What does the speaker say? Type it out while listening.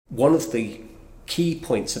One of the key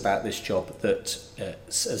points about this job that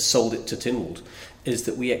has sold it to Tynwald is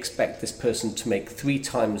that we expect this person to make 3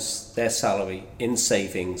 times their salary in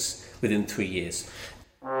savings within 3 years.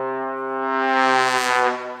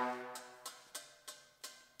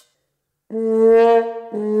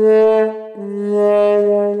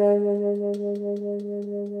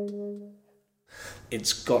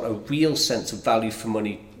 It's got a real sense of value for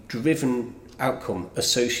money driven outcome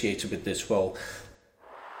associated with this role.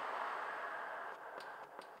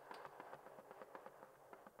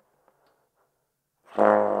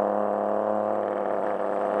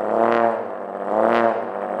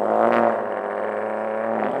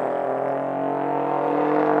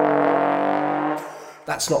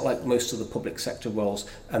 That's not like most of the public sector roles,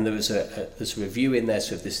 and there's a review in there,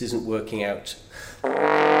 so if this isn't working out.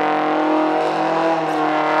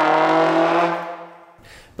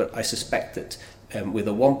 But I suspect that with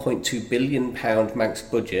a £1.2 billion Manx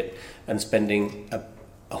budget and spending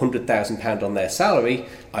 £100,000 on their salary,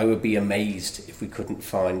 I would be amazed if we couldn't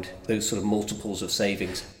find those sort of multiples of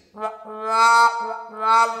savings.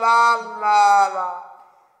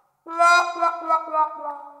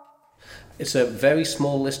 It's a very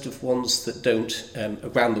small list of ones that don't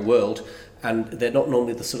around the world, and they're not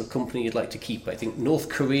normally the sort of company you'd like to keep. I think North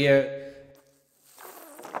Korea,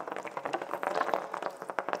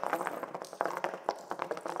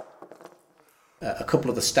 a couple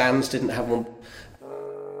of the stands didn't have one.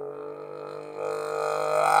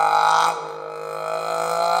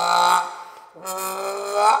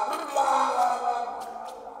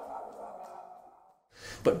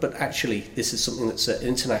 But actually, this is something that's an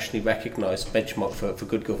internationally recognised benchmark for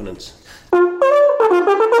good governance.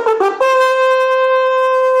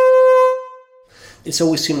 It's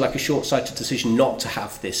always seemed like a short-sighted decision not to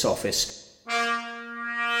have this office.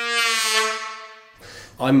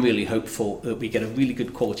 I'm really hopeful that we get a really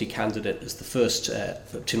good quality candidate as the first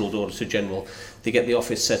Tynwald Auditor General. They get the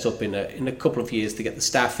office set up in a couple of years, they get the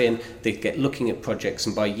staff in, they get looking at projects,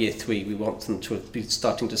 and by year 3 we want them to be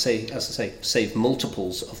starting to save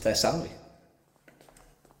multiples of their salary.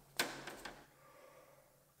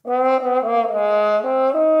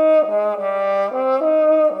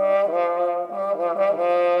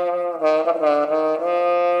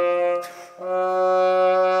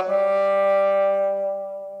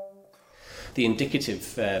 The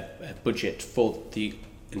indicative budget for the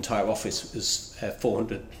entire office is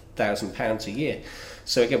 £400,000 a year.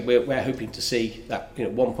 So again, we're hoping to see that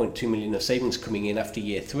 1.2 million of savings coming in after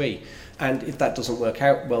year 3. And if that doesn't work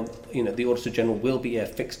out, well, the Auditor General will be a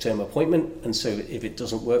fixed term appointment, and so if it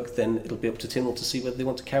doesn't work, then it'll be up to Tynwald to see whether they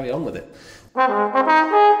want to carry on with it.